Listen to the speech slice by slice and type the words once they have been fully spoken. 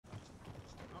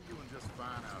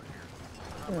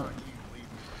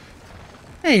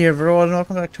Hey everyone,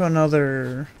 welcome back to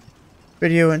another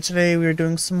video, and today we are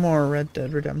doing some more Red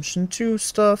Dead Redemption 2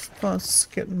 stuff. Let's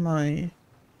get my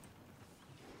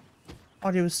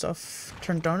audio stuff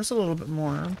turned down just a little bit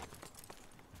more.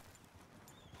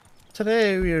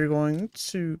 Today we are going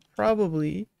to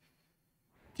probably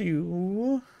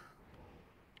do...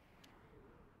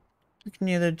 We can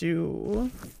either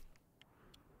do...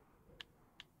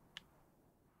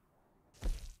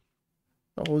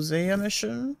 the Hosea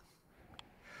mission,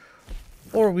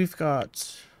 or we've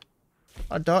got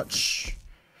a Dutch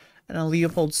and a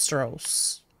Leopold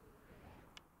Strauss.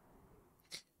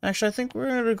 Actually, I think we're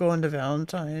gonna go into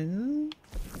Valentine.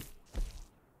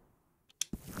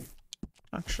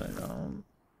 Actually, no.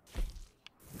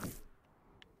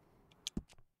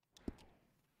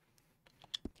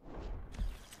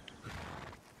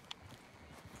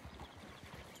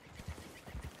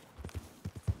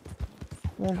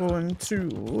 We'll go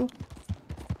into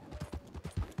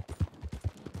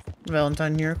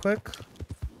Valentine here quick.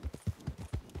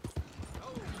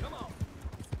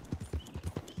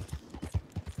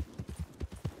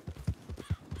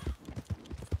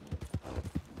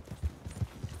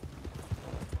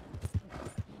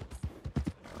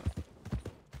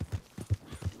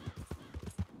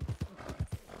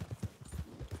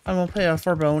 And we'll pay off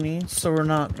our bounty, so we're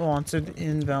not wanted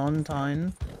in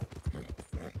Valentine.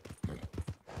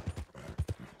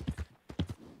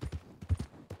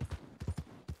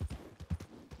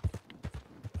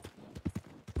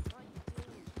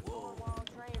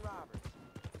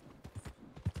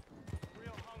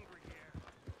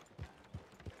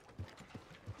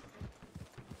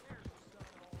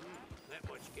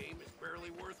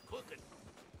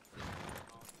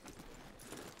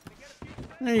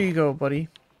 There you go, buddy.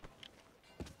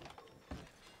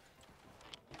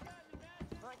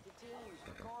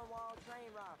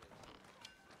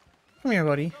 Come here,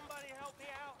 buddy.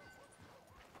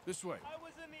 This way.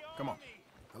 Come on.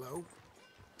 Hello?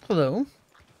 Hello.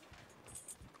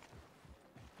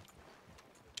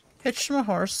 Hitch my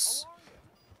horse.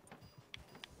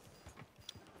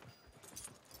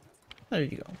 There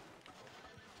you go.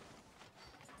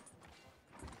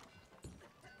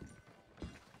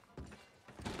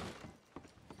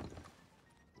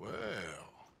 Well,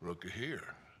 looky here.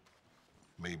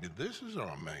 Maybe this is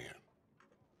our man.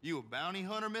 You a bounty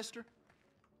hunter, mister?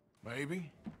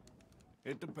 Maybe.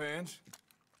 It depends.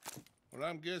 Well,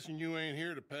 I'm guessing you ain't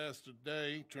here to pass the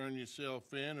day, turn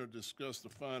yourself in, or discuss the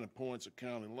finer points of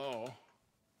county law.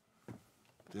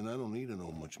 Then I don't need to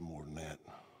know much more than that,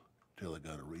 till I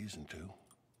got a reason to.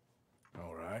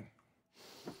 All right.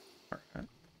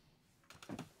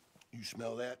 You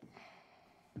smell that?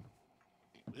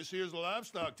 This here's a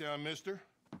livestock town, mister.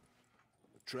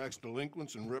 Attracts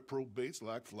delinquents and reprobates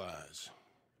like flies.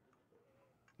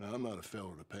 Now, I'm not a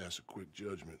fellow to pass a quick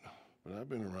judgment, but I've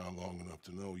been around long enough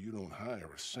to know you don't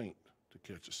hire a saint to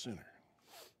catch a sinner.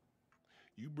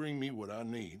 You bring me what I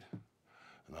need,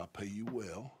 and I'll pay you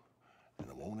well, and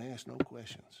I won't ask no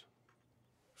questions.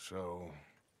 So,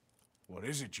 what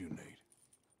is it you need?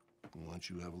 Why don't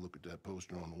you have a look at that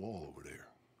poster on the wall over there?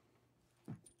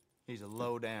 He's a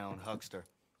low-down huckster.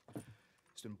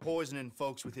 He's been poisoning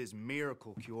folks with his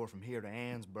miracle cure from here to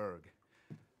Annesburg.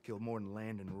 Killed more than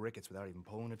Landon Ricketts without even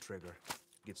pulling a trigger.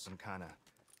 Gets some kind of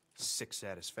sick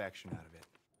satisfaction out of it.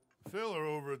 The fella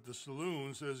over at the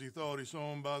saloon says he thought he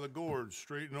saw him by the gorge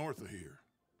straight north of here.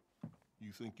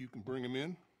 You think you can bring him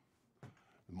in?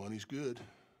 The money's good.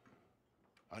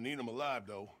 I need him alive,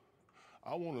 though.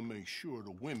 I want to make sure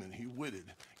the women he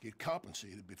witted get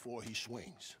compensated before he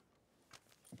swings.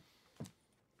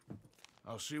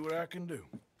 I'll see what I can do.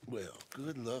 Well,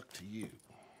 good luck to you.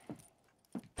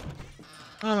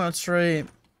 Oh, that's right.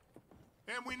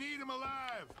 And we need him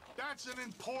alive. That's an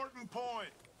important point.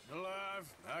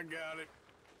 Alive. I got it.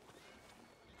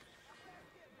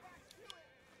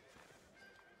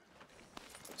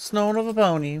 Snowing of a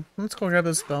bounty. Let's go grab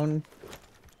this bone.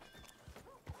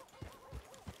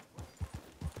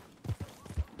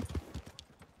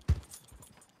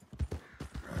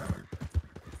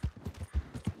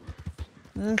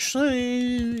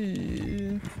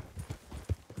 Actually...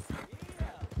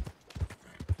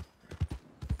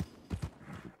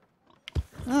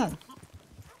 Oh.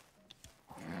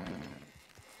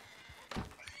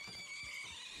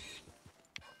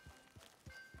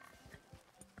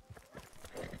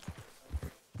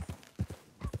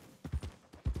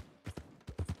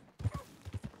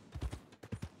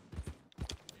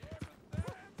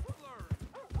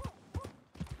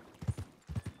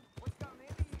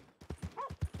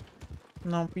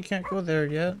 Nope, we can't go there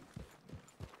yet.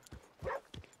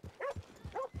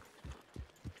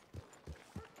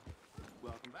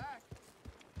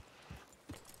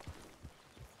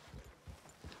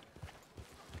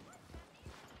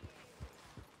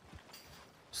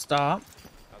 Stop.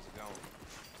 How's it going?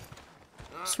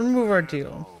 Let's remove our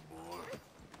deal. Oh,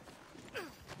 boy.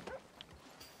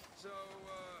 So,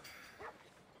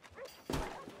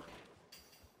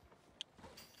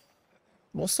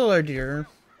 We'll sell our deer.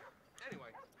 anyway.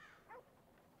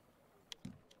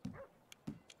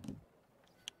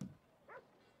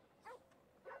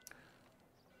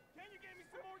 Can you give me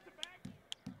some more tobacco?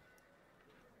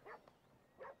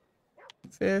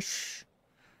 Fish.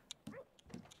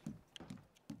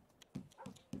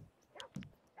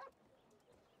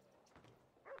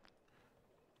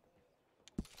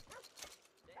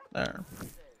 There.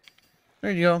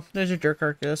 There you go. There's your deer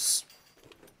carcass.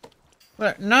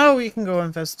 Right, now we can go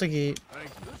investigate Thank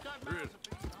you. Really?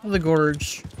 the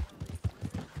gorge.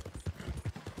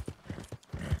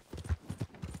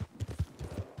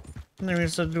 And then we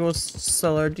just have to go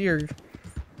sell our deer.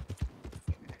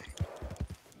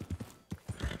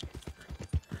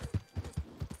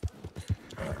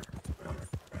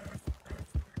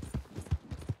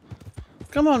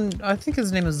 Come on, I think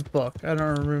his name is Buck. I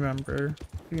don't remember,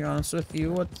 to be honest with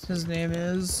you, what his name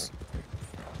is.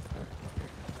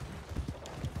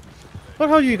 But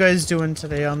how are you guys doing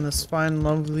today on this fine,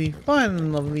 lovely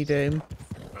day?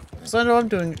 Because I know I'm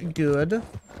doing good.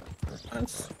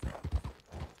 Let's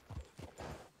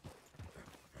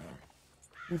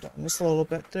move down just a little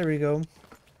bit. There we go.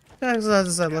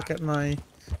 As I look at my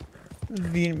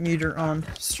meter on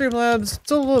Streamlabs,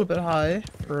 it's a little bit high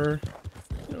for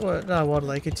what I would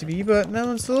like it to be, but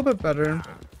now it's a little bit better.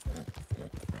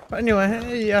 But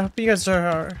anyway, yeah, I hope you guys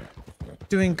are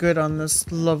doing good on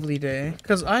this lovely day,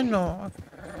 because I know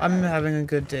I'm having a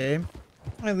good day,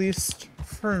 at least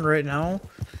for right now.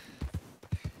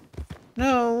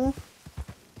 No.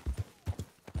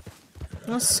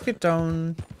 Let's get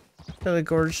down to the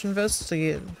gorge,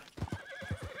 investigate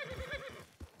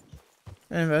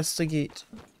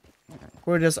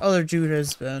where this other dude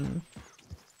has been.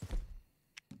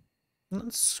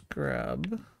 Let's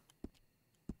grab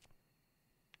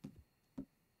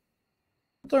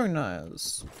throwing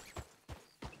knives.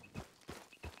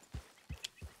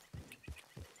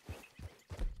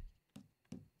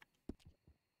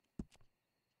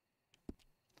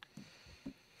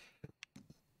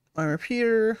 My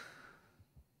repeater.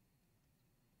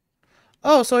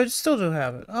 Oh, so I still do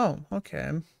have it. Oh, okay.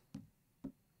 And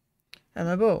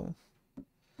my bow.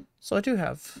 So I do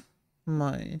have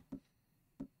my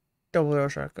double barrel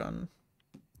shotgun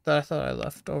that I thought I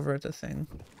left over at the thing.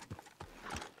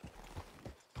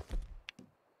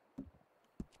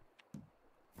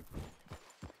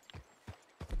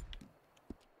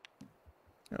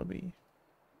 It'll be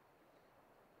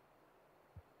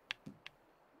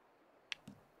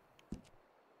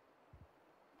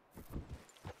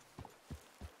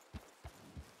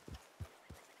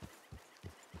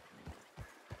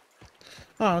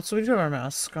oh, so we do have our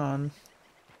mask on.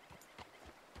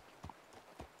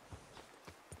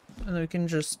 And then we can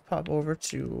just pop over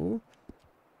to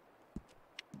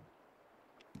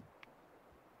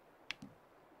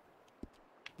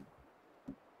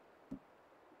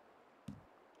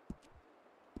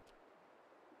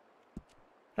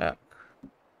pack.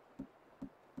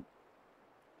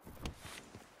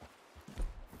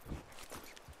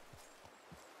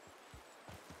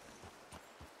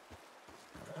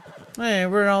 Hey,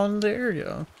 we're all in the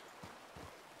area.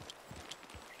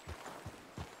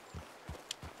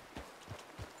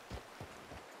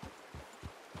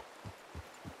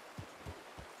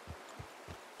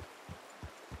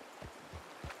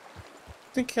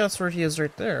 I think that's where he is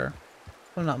right there,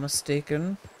 if I'm not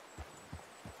mistaken.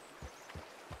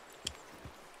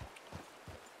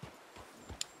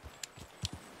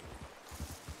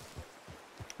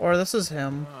 Or this is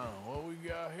him. Oh, what we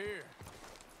got here?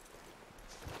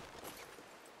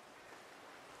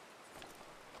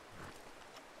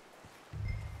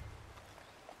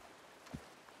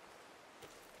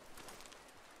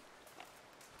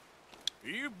 Are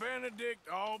you Benedict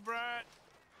Albright?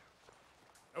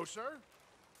 Oh, sir?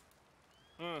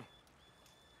 Huh.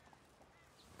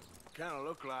 Kind of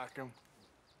look like him.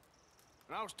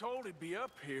 And I was told he'd be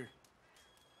up here.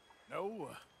 No,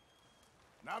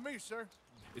 not me, sir.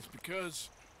 It's because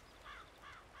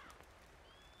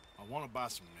I want to buy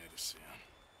some medicine.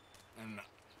 And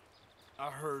I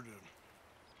heard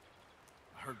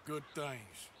good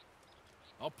things.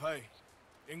 I'll pay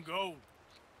in gold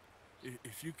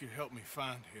if you could help me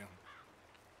find him.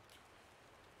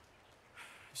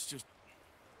 It's just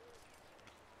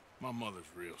my mother's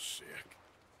real sick.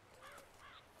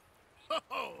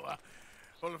 Oh,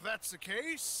 well, if that's the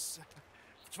case,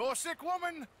 if it's for a sick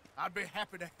woman, I'd be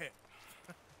happy to help.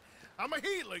 I'm a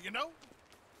healer, you know?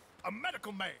 A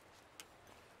medical man.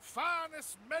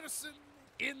 finest medicine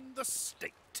in the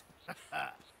state.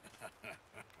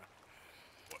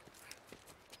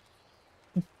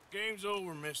 Game's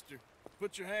over, mister.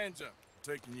 Put your hands up.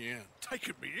 I'm taking you in.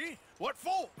 Taking me in? What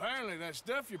for? Apparently that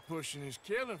stuff you're pushing is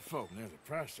killing folk. There's a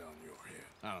price on your head.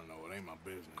 I don't know. It ain't my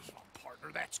business. Oh,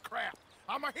 partner, that's crap.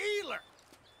 I'm a healer.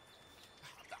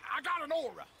 I got an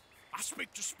aura. I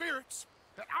speak to spirits.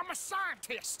 I'm a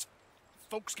scientist.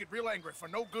 Folks get real angry for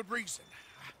no good reason.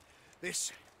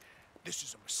 This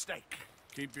is a mistake.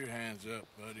 Keep your hands up,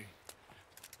 buddy.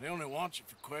 They only want you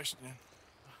for questioning.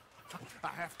 I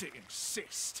have to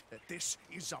insist that this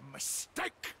is a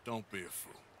mistake. Don't be a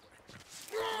fool.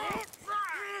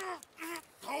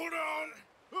 Hold on.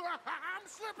 I'm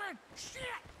slipping. Shit.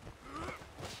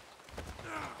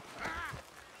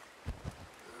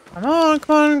 Come on,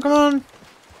 come on, come on.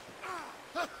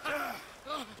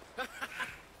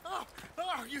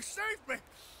 Oh, you saved me.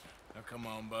 Now come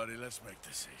on, buddy. Let's make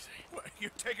this easy. What, you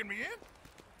taking me in?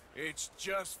 It's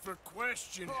just for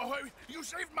questioning. Oh, you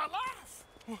saved my life.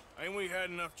 Ain't we had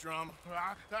enough drama?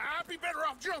 I'd be better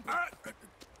off jumping.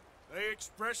 They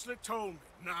expressly told me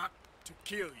not to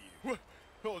kill you.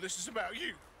 Oh, this is about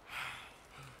you.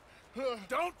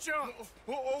 Don't jump.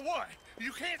 Or what?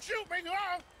 You can't shoot me,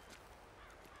 no.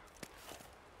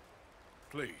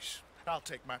 Please. I'll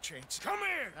take my chance. Come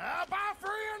here. Bye,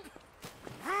 friend.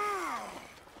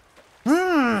 I do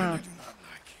not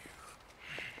like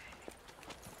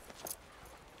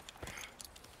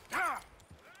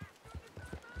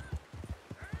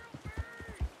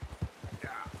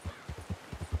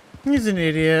you. He's an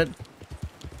idiot.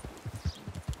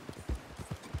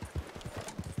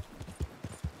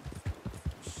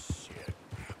 Shit.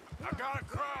 I gotta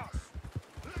cross.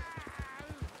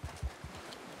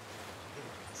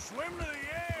 Swim to the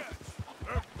edge.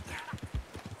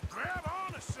 Grab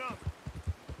onto something.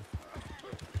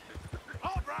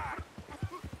 All right.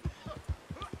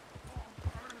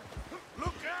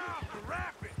 Look out, the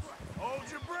rapids.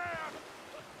 Hold your breath.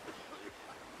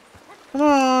 Come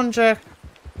on, Jack.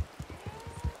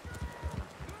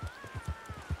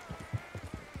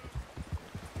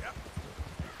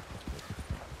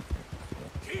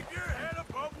 Keep your head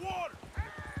above water.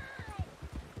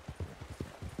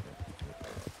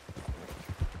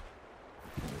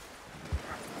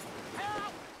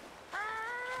 Help!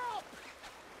 Help!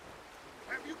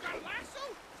 Have you got a lasso?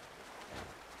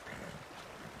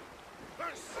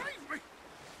 Save me!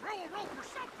 Throw a rope or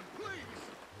something, please.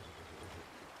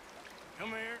 Come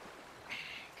here.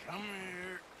 Come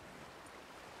here.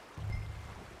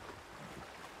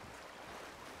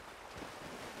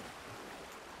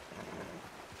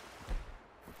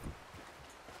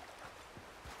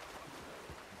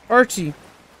 Archie.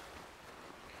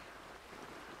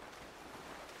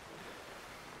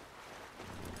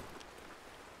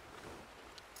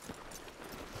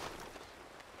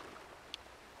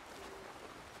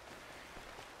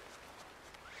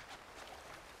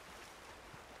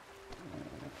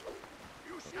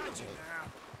 You shot you now.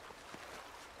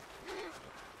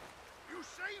 You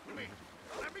saved me.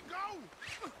 Let me go.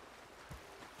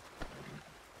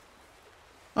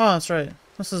 Oh, that's right.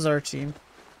 This is Archie.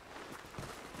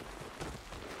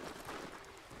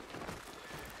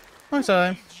 Long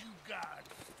time. You God,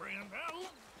 friend. Who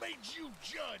made you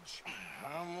judge?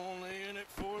 I'm only in it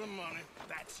for the money.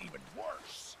 That's even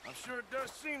worse. I'm sure it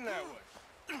does seem that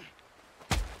way.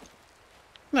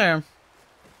 There.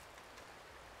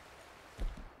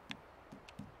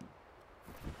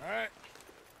 All right,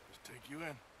 let's take you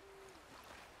in.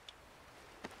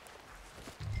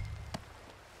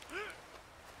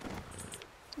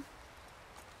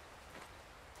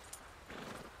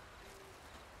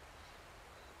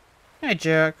 Hey,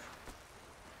 Jack.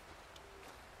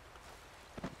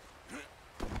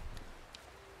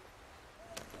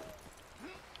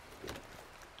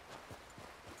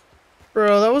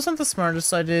 Bro, that wasn't the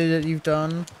smartest idea that you've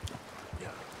done.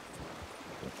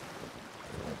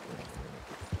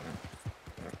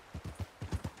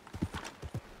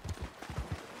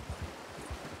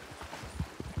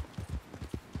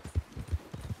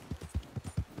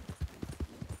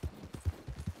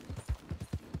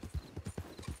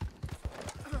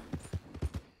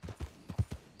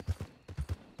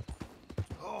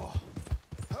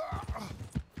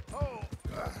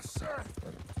 Sir,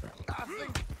 I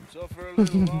think suffer a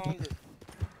little longer.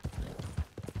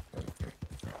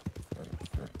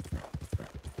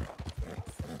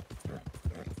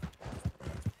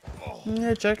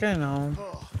 Yeah, Jack, I know.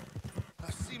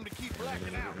 I seem to keep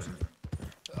blacking out.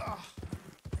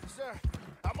 Sir,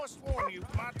 I must warn you,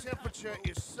 my temperature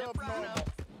is subnormal.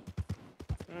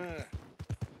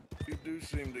 You do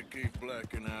seem to keep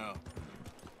blacking out.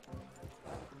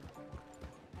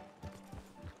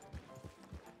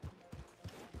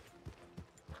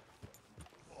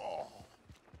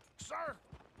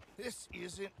 This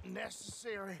isn't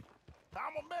necessary.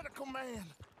 I'm a medical man,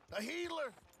 a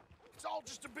healer. It's all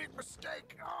just a big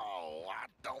mistake. Oh, I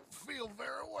don't feel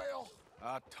very well.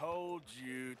 I told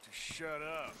you to shut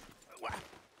up.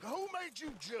 Who made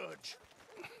you judge?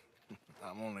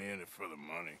 I'm only in it for the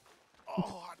money.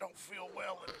 Oh, I don't feel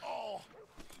well at all.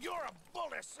 You're a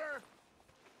bully, sir.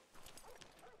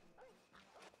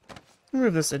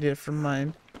 Remove this idiot from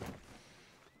my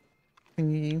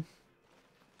thingy.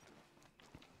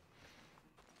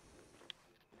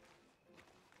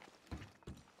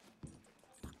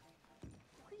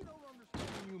 You don't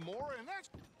understand you more, and that's...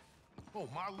 Oh,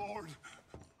 my lord.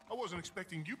 I wasn't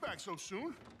expecting you back so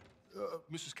soon.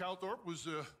 Mrs. Calthorpe was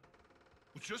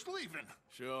just leaving.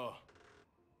 Sure.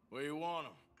 Where you want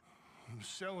him? The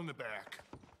cell in the back.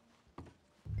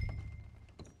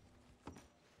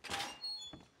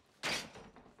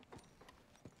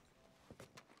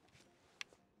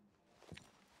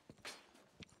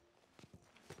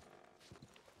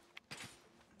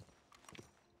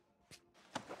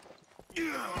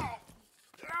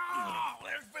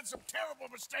 There's been some terrible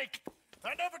mistake.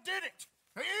 I never did it.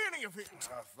 Any of it.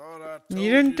 I thought I told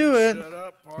You didn't do it. Shut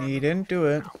up, partner. You didn't do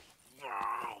it.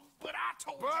 Oh, but I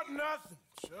told you. But nothing.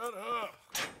 Shut up.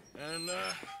 And,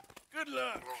 good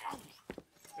luck.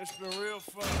 It's been real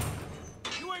fun.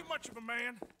 You ain't much of a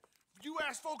man. You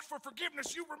ask folks for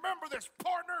forgiveness, you remember this,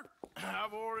 partner?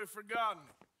 I've already forgotten.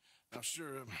 Now,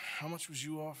 sure, how much was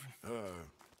you offering?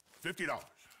 $50.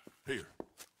 Here.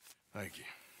 Thank you.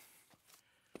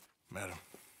 Madam.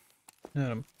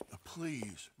 Madam.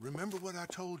 Please, remember what I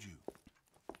told you.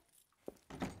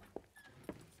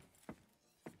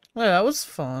 Well, that was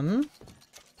fun.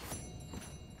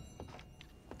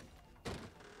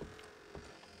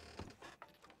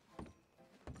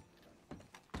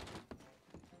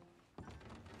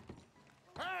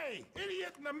 Hey,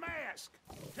 idiot in the mask!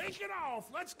 Take it off,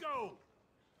 let's go!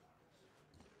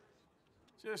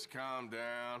 Just calm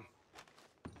down.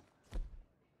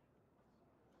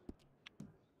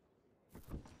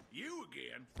 You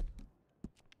again?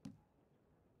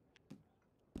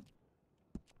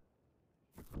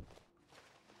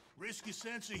 Risky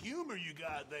sense of humor you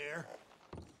got there.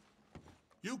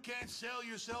 You can't sell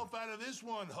yourself out of this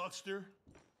one, huckster.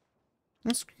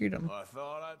 I screwed him. Well, I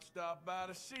thought I'd stop by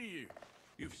to see you.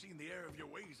 You've seen the error of your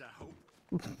ways, I hope.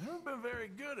 I haven't been very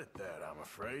good at that, I'm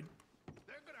afraid.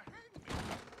 They're gonna hang me,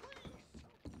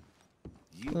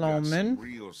 please. You Hello, got men. some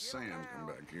real sand come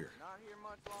back here.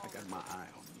 I got my eye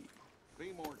on you.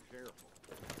 Be more careful.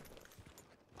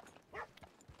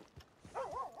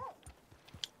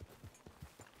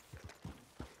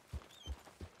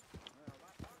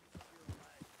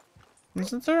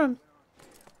 Listen to him.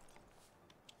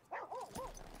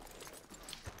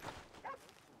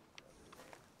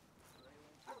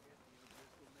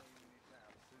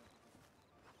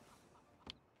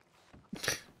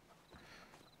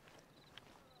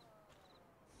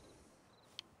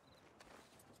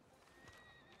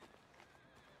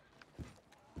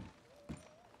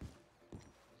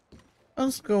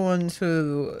 Let's go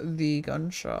into the gun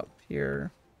shop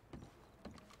here.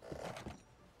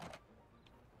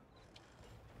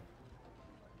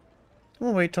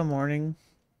 We'll wait till morning.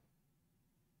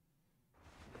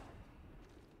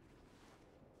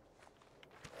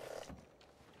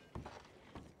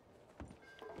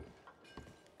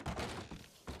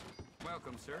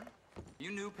 Welcome, sir.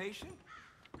 You new patient?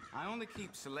 I only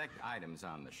keep select items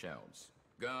on the shelves.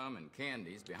 Gum and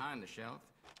candies behind the shelf,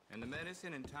 and the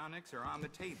medicine and tonics are on the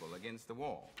table against the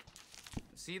wall.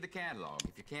 See the catalog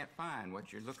if you can't find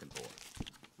what you're looking for.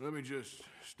 Let me just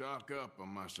stock up on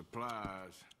my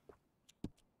supplies.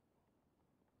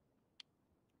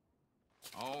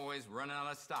 Always running out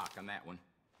of stock on that one.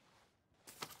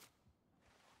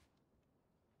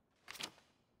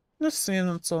 Let's see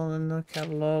what's all in the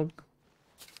catalog.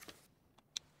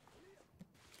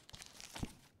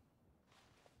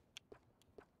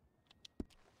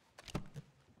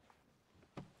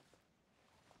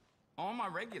 All my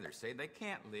regulars say they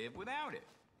can't live without it.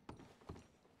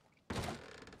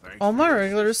 Thanks All for my your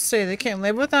regulars say they can't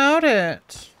live without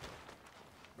it.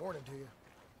 Morning to you.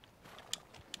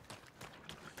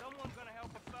 Someone gonna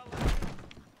help a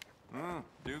fella?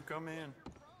 Do come in.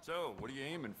 So, what are you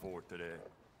aiming for today?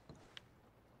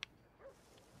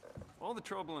 All the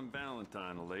trouble in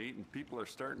Valentine of late, and people are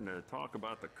starting to talk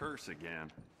about the curse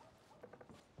again.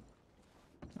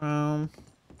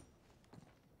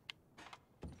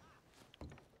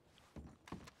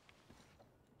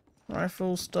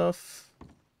 Rifle stuff.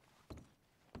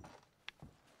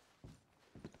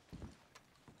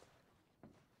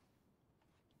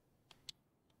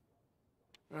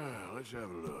 Let's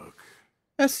have a look.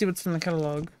 Let's see what's in the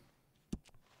catalog.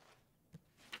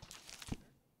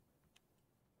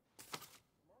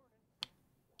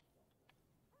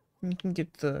 You can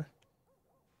get the...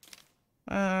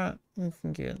 you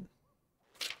can get...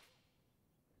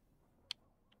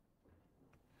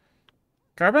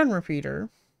 Carbon repeater.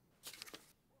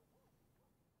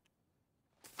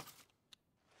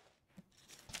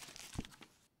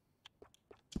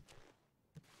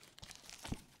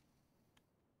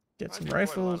 Get some I do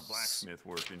quite a lot of rifles. blacksmith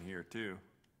work in here too.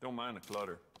 Don't mind the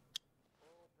clutter.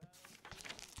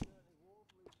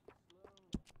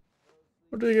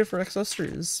 What do we get for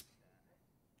accessories?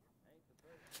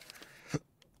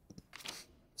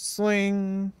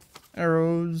 Sling,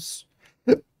 arrows,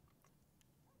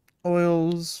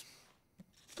 oils,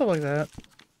 stuff like that.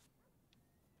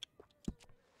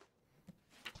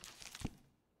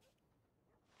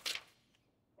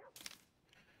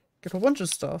 Get a bunch of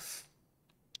stuff.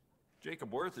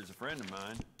 Jacob Worth is a friend of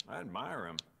mine. I admire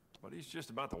him, but he's just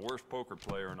about the worst poker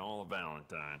player in all of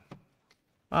Valentine.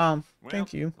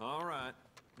 Thank you. All right.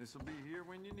 This will be here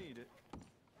when you need it.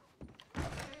 All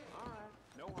right.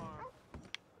 No harm.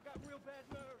 I got real bad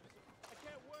nerves. I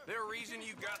can't work. There a reason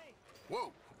you got...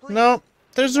 Whoa. Nope,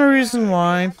 there's no reason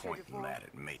why. Pointing that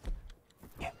at me.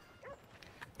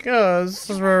 Because this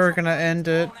is where we're gonna end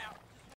it.